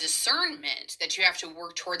the discernment that you have to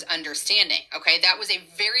work towards understanding. Okay. That was a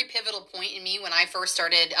very pivotal point in me when I first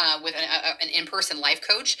started with an in-person life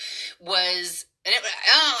coach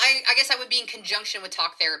I I guess I would be in conjunction with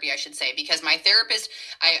talk therapy, I should say, because my therapist,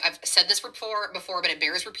 I've said this before, but it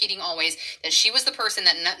bears repeating always, that she was the person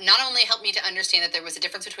that not only helped me to understand that there was a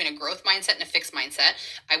difference between a growth mindset and a fixed mindset.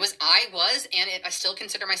 I still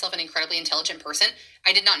consider myself an incredibly intelligent person.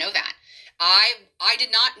 I did not know that. I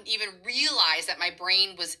did not even realize that my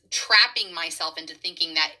brain was trapping myself into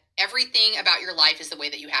thinking that everything about your life is the way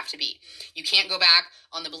that you have to be. You can't go back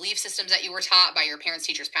on the belief systems that you were taught by your parents,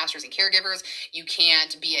 teachers, pastors, and caregivers. You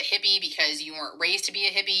can't be a hippie because you weren't raised to be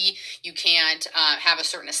a hippie. You can't have a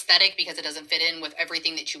certain aesthetic because it doesn't fit in with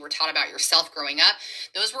everything that you were taught about yourself growing up.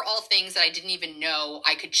 Those were all things that I didn't even know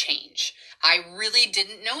I could change. I really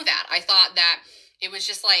didn't know that. I thought that it was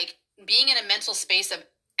just like being in a mental space of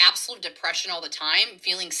absolute depression all the time,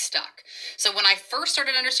 feeling stuck. So when I first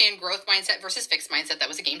started to understand growth mindset versus fixed mindset, that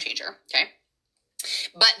was a game changer, okay?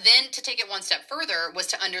 But then to take it one step further was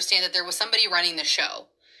to understand that there was somebody running the show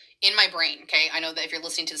in my brain, okay? I know that if you're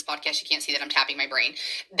listening to this podcast, you can't see that I'm tapping my brain.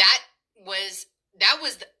 That was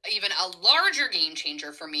even a larger game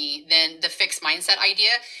changer for me than the fixed mindset idea,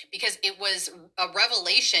 because it was a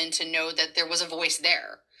revelation to know that there was a voice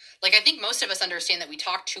there. Like, I think most of us understand that we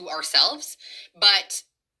talk to ourselves, but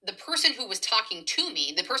the person who was talking to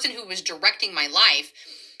me, the person who was directing my life,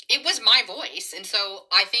 it was my voice. And so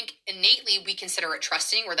I think innately we consider it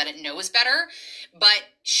trusting or that it knows better. But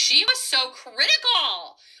she was so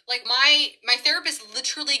critical. Like my therapist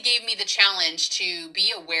literally gave me the challenge to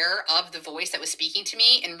be aware of the voice that was speaking to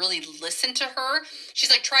me and really listen to her. She's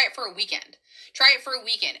like, try it for a weekend. Try it for a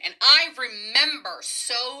weekend. And I remember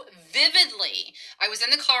so vividly, I was in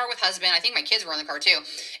the car with husband. I think my kids were in the car too.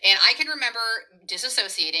 And I can remember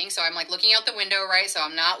disassociating. So I'm like looking out the window, right? So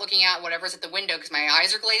I'm not looking at whatever's at the window because my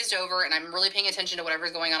eyes are glazed over and I'm really paying attention to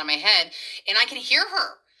whatever's going on in my head. And I can hear her.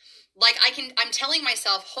 Like I'm telling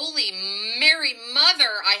myself, Holy Mary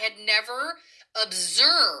Mother, I had never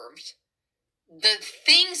observed the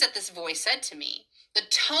things that this voice said to me, the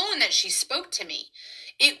tone that she spoke to me.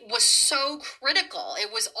 It was so critical.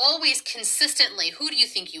 It was always consistently, who do you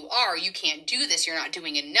think you are? You can't do this. You're not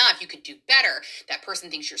doing enough. You could do better. That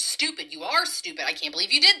person thinks you're stupid. You are stupid. I can't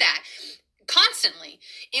believe you did that. Constantly.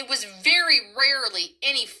 It was very rarely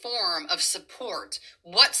any form of support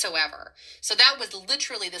whatsoever. So that was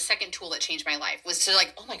literally the second tool that changed my life, was to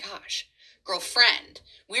like, oh my gosh, girlfriend,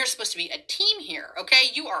 we are supposed to be a team here, okay?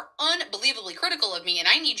 You are unbelievably critical of me and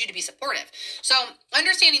I need you to be supportive. So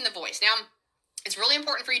understanding the voice. Now, it's really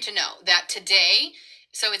important for you to know that today,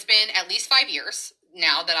 so it's been at least 5 years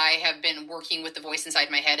now that I have been working with the voice inside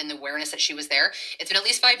my head and the awareness that she was there. It's been at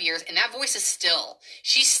least 5 years, and that voice is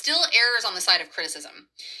she still errs on the side of criticism.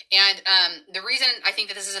 And the reason I think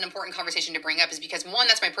that this is an important conversation to bring up is because, one,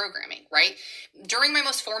 that's my programming, right? During my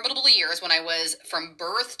most formidable years, when I was from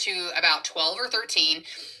birth to about 12 or 13,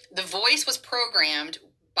 the voice was programmed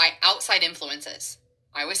by outside influences.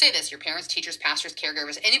 I always say this: your parents, teachers, pastors,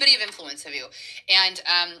 caregivers, anybody of influence of you. And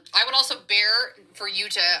I would also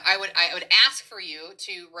I would ask for you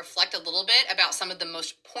to reflect a little bit about some of the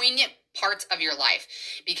most poignant parts of your life,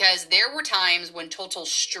 because there were times when total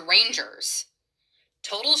strangers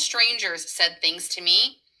said things to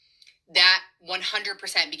me that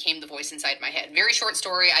 100% became the voice inside my head. Very short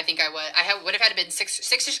story. I think I would have had been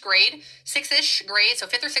six-ish grade, so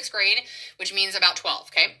 5th or 6th grade, which means about 12.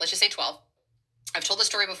 Okay, let's just say 12. I've told the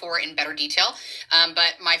story before in better detail,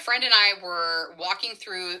 but my friend and I were walking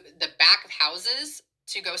through the back of houses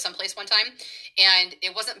to go someplace one time, and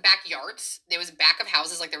it wasn't backyards. It was back of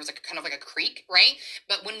houses, like there was kind of like a creek, right?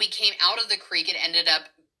 But when we came out of the creek, it ended up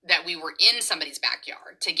that we were in somebody's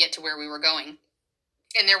backyard to get to where we were going.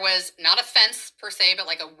 And there was not a fence per se, but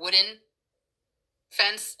like a wooden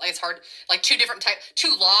fence, like it's hard, like two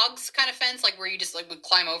logs kind of fence, like where you just like would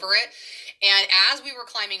climb over it. And as we were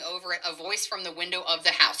climbing over it, a voice from the window of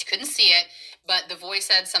the house, you couldn't see it, but the voice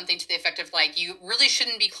said something to the effect of like, you really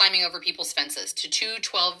shouldn't be climbing over people's fences, to 2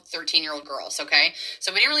 12, 13-year-old girls. Okay.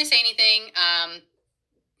 So we didn't really say anything.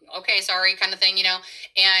 Okay, sorry, kind of thing,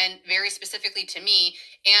 and very specifically to me.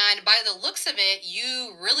 And by the looks of it,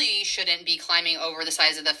 you really shouldn't be climbing over the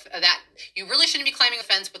size of you really shouldn't be climbing a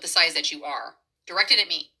fence with the size that you are. Directed at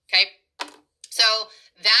me, okay? So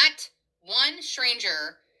that one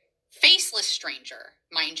stranger, faceless stranger,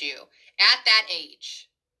 mind you, at that age,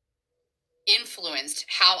 influenced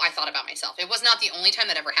how I thought about myself. It was not the only time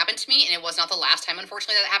that ever happened to me, and it was not the last time,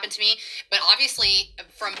 unfortunately, that happened to me. But obviously,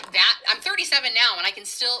 from that, I'm 37 now, and I can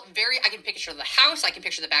picture the house, I can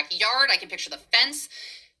picture the backyard, I can picture the fence.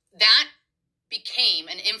 That became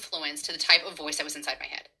an influence to the type of voice that was inside my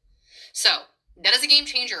head. So that is a game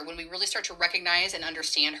changer when we really start to recognize and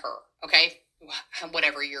understand her, okay?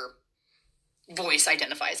 Whatever your voice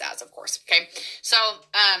identifies as, of course. Okay. So,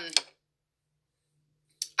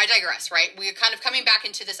 I digress, right? We're kind of coming back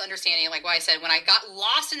into this understanding, like what I said, when I got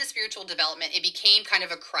lost in the spiritual development, it became kind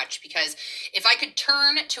of a crutch, because if I could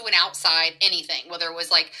turn to an outside anything, whether it was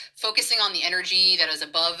like focusing on the energy that is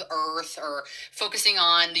above earth, or focusing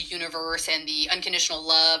on the universe and the unconditional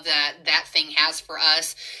love that that thing has for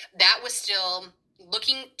us, that was still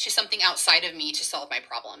looking to something outside of me to solve my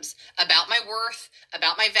problems, about my worth,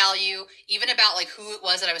 about my value, even about like who it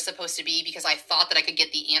was that I was supposed to be, because I thought that I could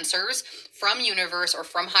get the answers from universe or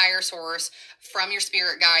from higher source, from your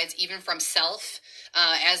spirit guides, even from self,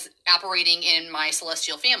 as operating in my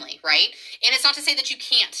celestial family, right? And it's not to say that you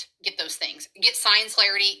can't get those things, get signs,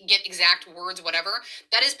 clarity, get exact words, whatever.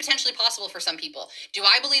 That is potentially possible for some people. Do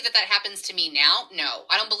I believe that that happens to me now? No,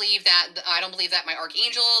 I don't believe that. I don't believe that my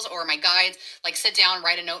archangels or my guides like sit down,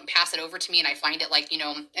 write a note, and pass it over to me, and I find it like, you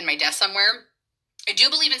know, in my desk somewhere. I do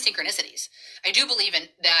believe in synchronicities. I do believe in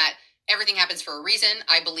that. Everything happens for a reason.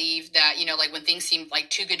 I believe that, you know, like when things seem like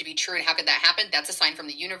too good to be true and how could that happen? That's a sign from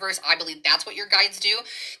the universe. I believe that's what your guides do.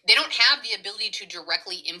 They don't have the ability to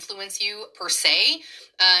directly influence you per se.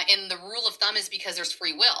 And the rule of thumb is because there's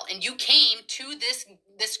free will. And you came to this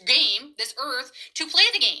game, this earth, to play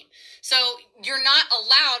the game. So you're not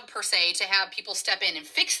allowed per se to have people step in and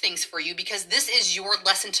fix things for you, because this is your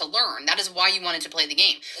lesson to learn. That is why you wanted to play the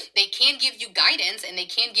game. They can give you guidance and they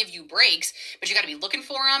can give you breaks, but you got to be looking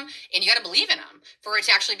for them and you got to believe in them for it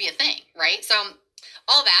to actually be a thing, right? So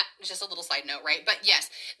all that is just a little side note, right? But yes,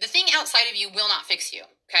 the thing outside of you will not fix you,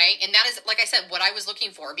 okay? And that is, like I said, what I was looking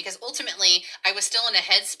for, because ultimately I was still in a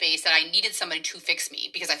headspace that I needed somebody to fix me,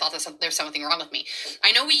 because I thought there's something wrong with me.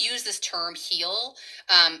 I know we use this term heal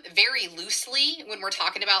very loosely when we're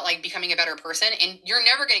talking about like becoming a better person, and you're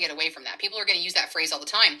never going to get away from that. People are going to use that phrase all the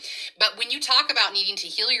time. But when you talk about needing to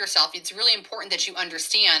heal yourself, it's really important that you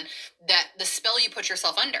understand that the spell you put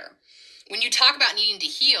yourself under. When you talk about needing to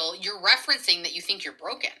heal, you're referencing that you think you're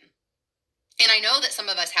broken. And I know that some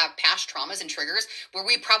of us have past traumas and triggers where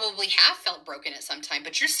we probably have felt broken at some time,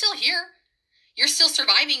 but you're still here. You're still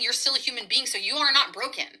surviving. You're still a human being, so you are not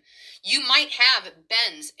broken. You might have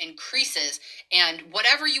bends and creases and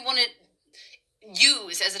whatever you want to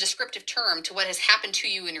use as a descriptive term to what has happened to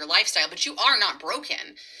you in your lifestyle, but you are not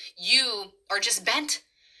broken. You are just bent,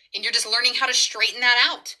 and you're just learning how to straighten that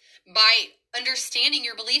out by understanding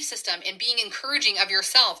your belief system and being encouraging of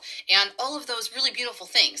yourself and all of those really beautiful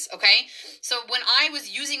things, okay? So when I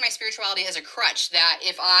was using my spirituality as a crutch, that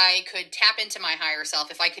if I could tap into my higher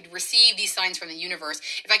self, if I could receive these signs from the universe,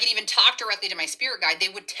 if I could even talk directly to my spirit guide, they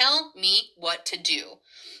would tell me what to do.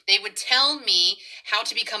 They would tell me how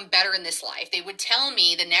to become better in this life. They would tell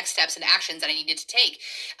me the next steps and actions that I needed to take.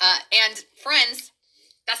 And friends,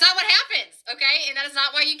 that's not what happens, okay? And that is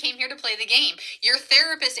not why you came here to play the game. Your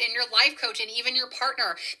therapist and your life coach and even your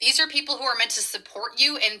partner, these are people who are meant to support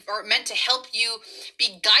you and are meant to help you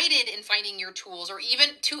be guided in finding your tools or even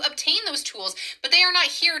to obtain those tools, but they are not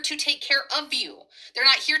here to take care of you. They're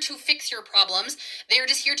not here to fix your problems. They are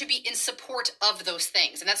just here to be in support of those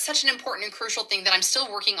things. And that's such an important and crucial thing that I'm still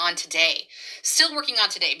working on today. Still working on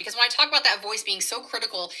today, because when I talk about that voice being so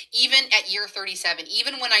critical, even at year 37,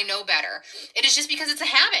 even when I know better, it is just because it's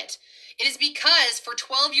a habit. It is because for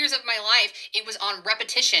 12 years of my life, it was on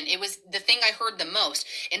repetition. It was the thing I heard the most.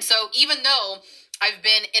 And so even though I've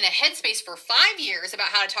been in a headspace for 5 years about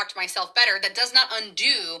how to talk to myself better, that does not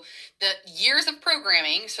undo the years of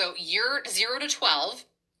programming. So year 0 to 12,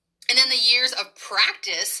 and then the years of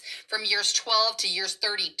practice from years 12 to years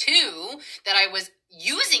 32 that I was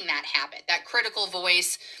using that habit, that critical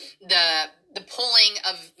voice, the pulling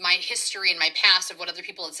of my history and my past of what other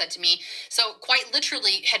people had said to me. So quite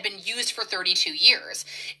literally had been used for 32 years.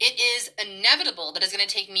 It is inevitable that it's going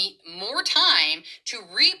to take me more time to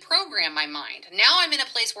reprogram my mind. Now I'm in a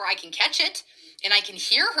place where I can catch it and I can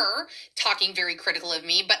hear her talking very critical of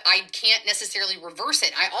me, but I can't necessarily reverse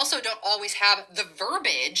it. I also don't always have the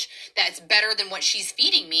verbiage that's better than what she's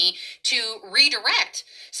feeding me to redirect.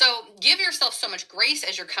 So give yourself so much grace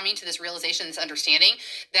as you're coming to this realization, this understanding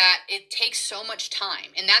that it takes so much time.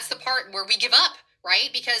 And that's the part where we give up,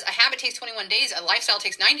 right? Because a habit takes 21 days, a lifestyle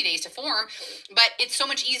takes 90 days to form, but it's so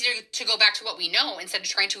much easier to go back to what we know instead of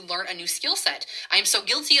trying to learn a new skill set. I am so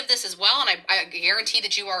guilty of this as well, and I guarantee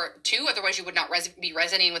that you are too, otherwise you would not be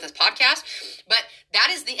resonating with this podcast. But that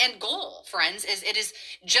is the end goal, friends, is it is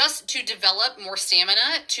just to develop more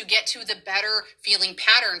stamina to get to the better feeling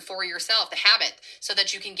pattern for yourself, the habit, so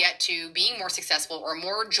that you can get to being more successful or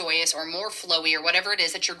more joyous or more flowy or whatever it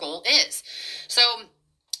is that your goal is. So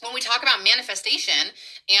when we talk about manifestation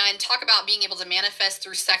and talk about being able to manifest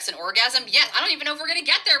through sex and orgasm, yeah, I don't even know if we're going to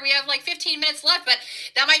get there. We have like 15 minutes left, but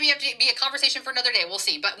that might be a conversation for another day. We'll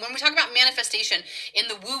see. But when we talk about manifestation in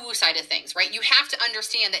the woo-woo side of things, right, you have to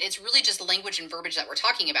understand that it's really just language and verbiage that we're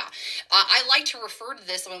talking about. I like to refer to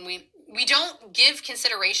this when we don't give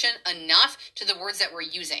consideration enough to the words that we're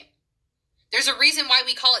using. There's a reason why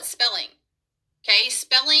we call it spelling. Okay,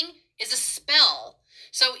 spelling is a spell.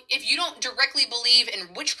 So if you don't directly believe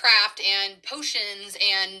in witchcraft and potions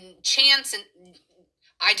and chants, and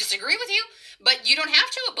I disagree with you, but you don't have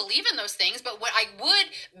to believe in those things. But what I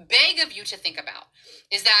would beg of you to think about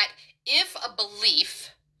is that if a belief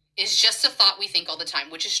is just a thought we think all the time,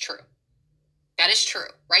 which is true, that is true,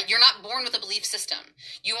 right? You're not born with a belief system.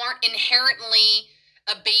 You aren't inherently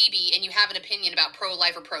a baby and you have an opinion about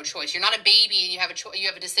pro-life or pro-choice. You're not a baby and you have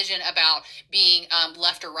a decision about being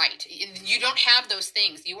left or right. You don't have those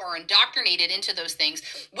things. You are indoctrinated into those things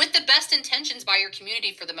with the best intentions by your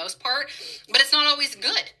community for the most part, but it's not always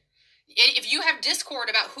good. If you have discord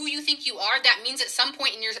about who you think you are, that means at some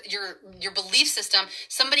point in your belief system,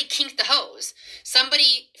 somebody kinked the hose.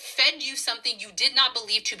 Somebody fed you something you did not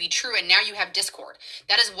believe to be true, and now you have discord.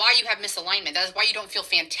 That is why you have misalignment. That is why you don't feel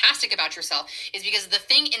fantastic about yourself, is because the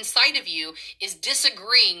thing inside of you is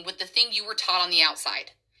disagreeing with the thing you were taught on the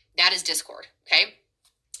outside. That is discord, okay?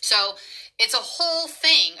 So it's a whole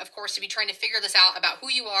thing, of course, to be trying to figure this out about who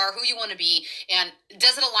you are, who you want to be, and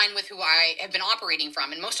does it align with who I have been operating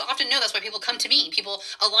from? And most often, no, that's why people come to me. People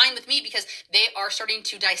align with me because they are starting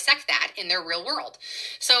to dissect that in their real world.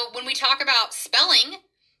 So when we talk about spelling,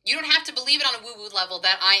 you don't have to believe it on a woo-woo level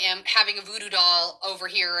that I am having a voodoo doll over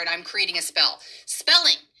here and I'm creating a spell.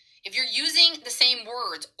 Spelling. If you're using the same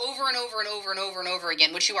words over and over and over and over and over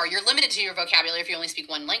again, which you are, you're limited to your vocabulary if you only speak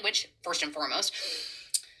one language, first and foremost.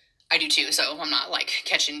 I do too, so I'm not like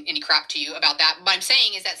catching any crap to you about that. What I'm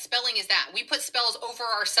saying is that spelling is that. We put spells over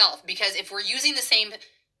ourselves because if we're using the same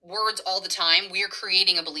words all the time, we are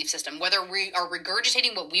creating a belief system. Whether we are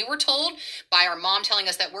regurgitating what we were told by our mom telling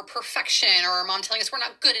us that we're perfection, or our mom telling us we're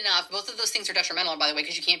not good enough, both of those things are detrimental, by the way,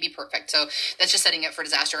 because you can't be perfect. So that's just setting up for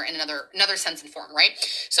disaster in another sense and form, right?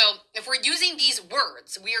 So if we're using these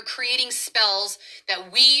words, we are creating spells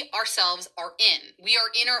that we ourselves are in. We are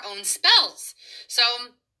in our own spells. So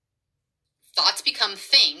thoughts become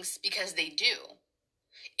things because they do.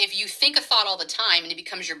 If you think a thought all the time and it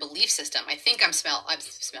becomes your belief system, I think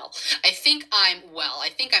I think I'm well, I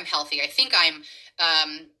think I'm healthy, I think I'm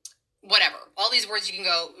whatever. All these words you can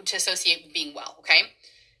go to associate with being well, okay?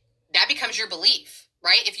 That becomes your belief,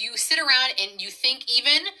 right? If you sit around and you think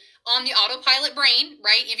even on the autopilot brain,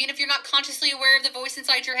 right? Even if you're not consciously aware of the voice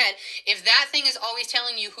inside your head, if that thing is always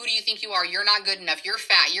telling you, who do you think you are? You're not good enough. You're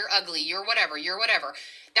fat. You're ugly. You're whatever.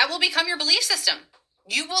 That will become your belief system.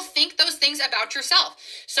 You will think those things about yourself.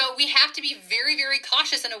 So we have to be very, very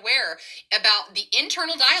cautious and aware about the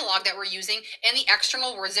internal dialogue that we're using and the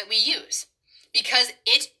external words that we use, because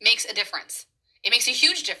it makes a difference. It makes a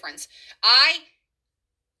huge difference. I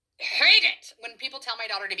hate it when people tell my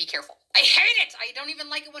daughter to be careful. I hate it. I don't even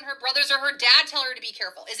like it when her brothers or her dad tell her to be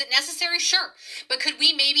careful. Is it necessary? Sure. But could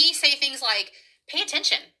we maybe say things like, pay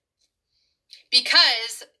attention?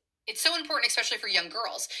 Because it's so important, especially for young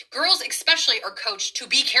girls. Girls especially are coached to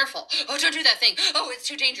be careful. Oh, don't do that thing. Oh, it's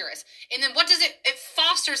too dangerous. And then what does it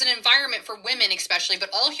fosters an environment for women especially,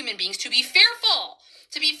 but all human beings, to be fearful.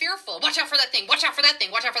 To be fearful. Watch out for that thing. Watch out for that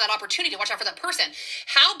thing. Watch out for that opportunity. Watch out for that person.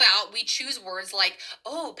 How about we choose words like,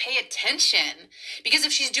 oh, pay attention? Because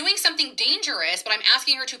if she's doing something dangerous, but I'm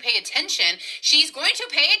asking her to pay attention, she's going to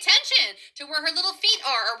pay attention to where her little feet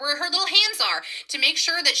are or where her little hands are to make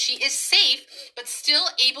sure that she is safe, but still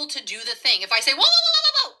able to do the thing. If I say, whoa, whoa,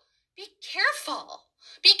 whoa, whoa, whoa, be careful.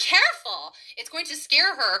 Be careful. It's going to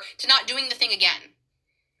scare her to not doing the thing again.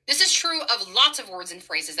 This is true of lots of words and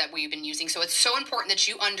phrases that we've been using, so it's so important that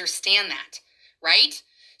you understand that, right?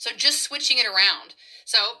 So just switching it around.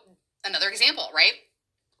 So another example, right?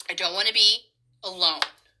 I don't want to be alone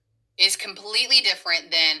is completely different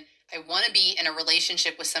than I want to be in a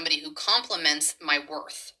relationship with somebody who complements my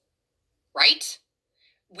worth, right?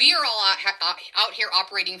 We are all out here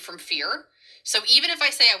operating from fear. So even if I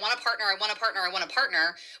say I want a partner,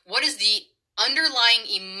 what is the underlying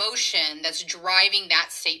emotion that's driving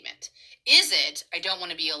that statement? Is it, I don't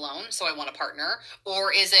want to be alone, so I want a partner?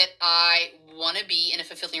 Or is it, I want to be in a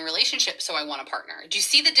fulfilling relationship, so I want a partner? Do you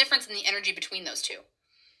see the difference in the energy between those two?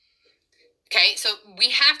 Okay, so we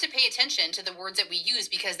have to pay attention to the words that we use,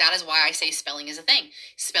 because that is why I say spelling is a thing.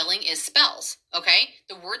 Spelling is spells, okay?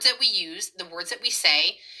 The words that we use, the words that we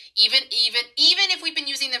say, even if we've been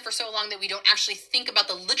using them for so long that we don't actually think about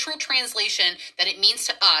the literal translation that it means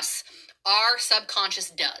to us, Our subconscious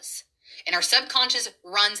does. And our subconscious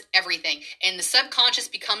runs everything. And the subconscious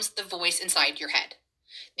becomes the voice inside your head.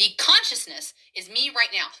 The consciousness is me right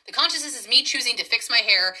now. The consciousness is me choosing to fix my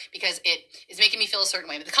hair because it is making me feel a certain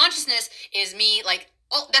way. But the consciousness is me like,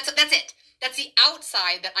 oh, that's it. That's the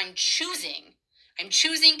outside that I'm choosing. I'm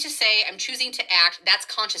choosing to say, I'm choosing to act. That's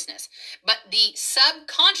consciousness. But the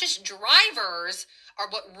subconscious drivers are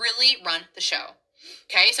what really run the show.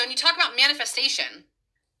 Okay, so when you talk about manifestation,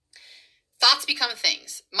 thoughts become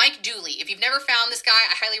things. Mike Dooley, if you've never found this guy,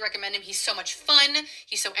 I highly recommend him. He's so much fun.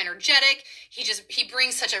 He's so energetic. He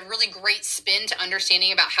brings such a really great spin to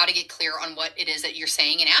understanding about how to get clear on what it is that you're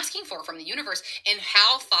saying and asking for from the universe and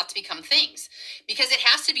how thoughts become things. Because it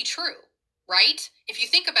has to be true. Right? If you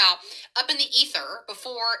think about up in the ether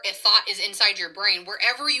before a thought is inside your brain,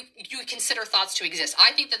 wherever you consider thoughts to exist,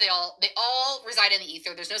 I think that they all reside in the ether.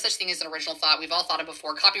 There's no such thing as an original thought. We've all thought it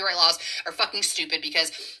before. Copyright laws are fucking stupid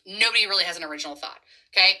because nobody really has an original thought.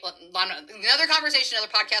 Okay? Another conversation,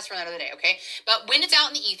 another podcast for another day. Okay? But when it's out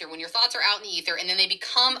in the ether, when your thoughts are out in the ether and then they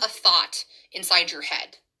become a thought inside your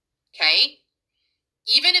head, okay?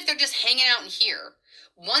 Even if they're just hanging out in here,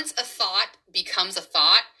 once a thought becomes a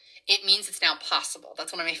thought, it means it's now possible.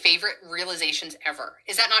 That's one of my favorite realizations ever.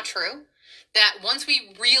 Is that not true? That once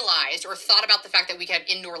we realized or thought about the fact that we could have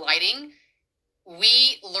indoor lighting,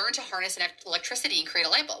 we learned to harness electricity and create a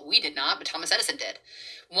light bulb. We did not, but Thomas Edison did.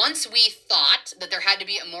 Once we thought that there had to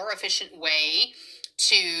be a more efficient way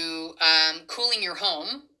to cooling your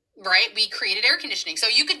home, right, we created air conditioning. So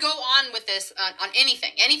you could go on with this on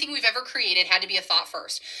anything. Anything we've ever created had to be a thought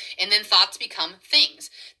first. And then thoughts become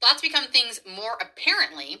things. Thoughts become things more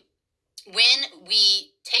apparently when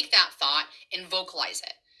we take that thought and vocalize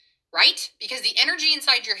it, right? Because the energy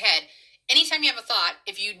inside your head, anytime you have a thought,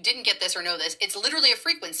 if you didn't get this or know this, it's literally a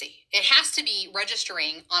frequency. It has to be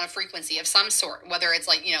registering on a frequency of some sort, whether it's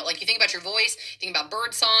like, like you think about your voice, you think about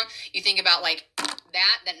bird song, you think about like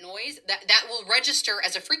that noise, that will register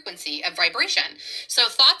as a frequency of vibration. So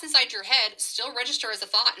thoughts inside your head still register as a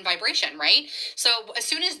thought and vibration, right? So as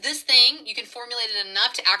soon as this thing, you can formulate it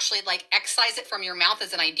enough to actually like excise it from your mouth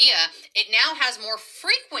as an idea, it now has more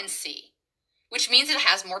frequency, which means it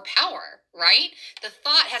has more power, right? The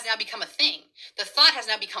thought has now become a thing. The thought has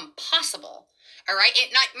now become possible, all right?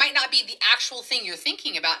 It might not be the actual thing you're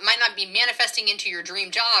thinking about. It might not be manifesting into your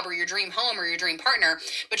dream job or your dream home or your dream partner,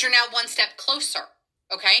 but you're now one step closer,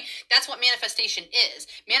 okay? That's what manifestation is.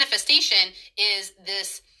 Manifestation is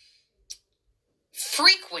this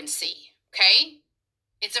frequency, okay?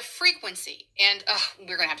 It's a frequency, and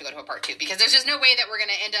we're going to have to go to a part 2 because there's just no way that we're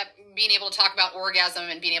going to end up being able to talk about orgasm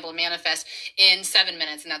and being able to manifest in 7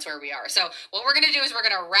 minutes, and that's where we are. So what we're going to do is we're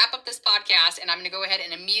going to wrap up this podcast, and I'm going to go ahead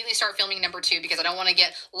and immediately start filming number 2 because I don't want to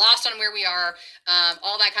get lost on where we are,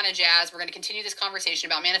 all that kind of jazz. We're going to continue this conversation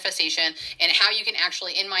about manifestation and how you can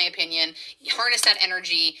actually, in my opinion, harness that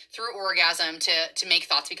energy through orgasm to make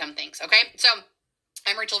thoughts become things, okay? So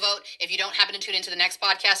I'm Rachel Vogt. If you don't happen to tune into the next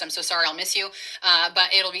podcast, I'm so sorry, I'll miss you.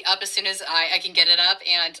 But it'll be up as soon as I can get it up.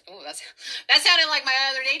 And that sounded like my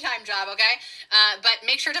other daytime job, okay? But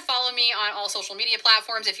make sure to follow me on all social media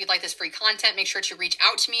platforms. If you'd like this free content, make sure to reach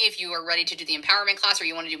out to me if you are ready to do the empowerment class or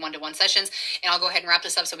you want to do one-to-one sessions. And I'll go ahead and wrap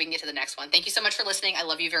this up so we can get to the next one. Thank you so much for listening. I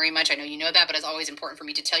love you very much. I know you know that, but it's always important for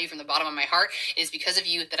me to tell you from the bottom of my heart. It is because of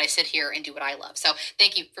you that I sit here and do what I love. So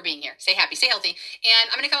thank you for being here. Stay happy, stay healthy. And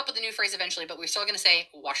I'm going to come up with a new phrase eventually, but we're still going to say,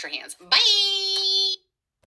 wash your hands. Bye.